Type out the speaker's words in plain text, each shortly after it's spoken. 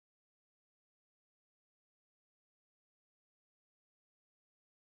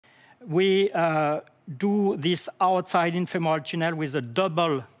we do this outside infemoral tunnel with a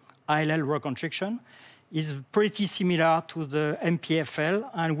double ILL reconstruction. Is pretty similar to the MPFL,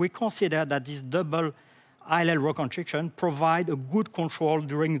 and we consider that this double ILL reconstruction provide a good control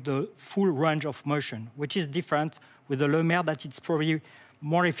during the full range of motion, which is different with the Lemaire, that it's probably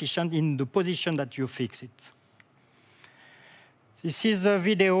more efficient in the position that you fix it. This is a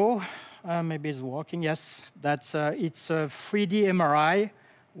video, maybe it's working, yes. It's a 3D MRI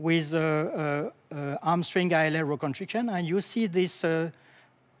with hamstring ILL reconstruction, and you see this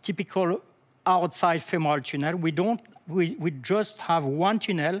typical outside femoral tunnel. We just have one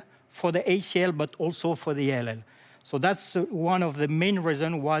tunnel for the ACL, but also for the ALL. So that's one of the main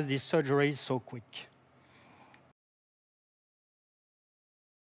reasons why this surgery is so quick.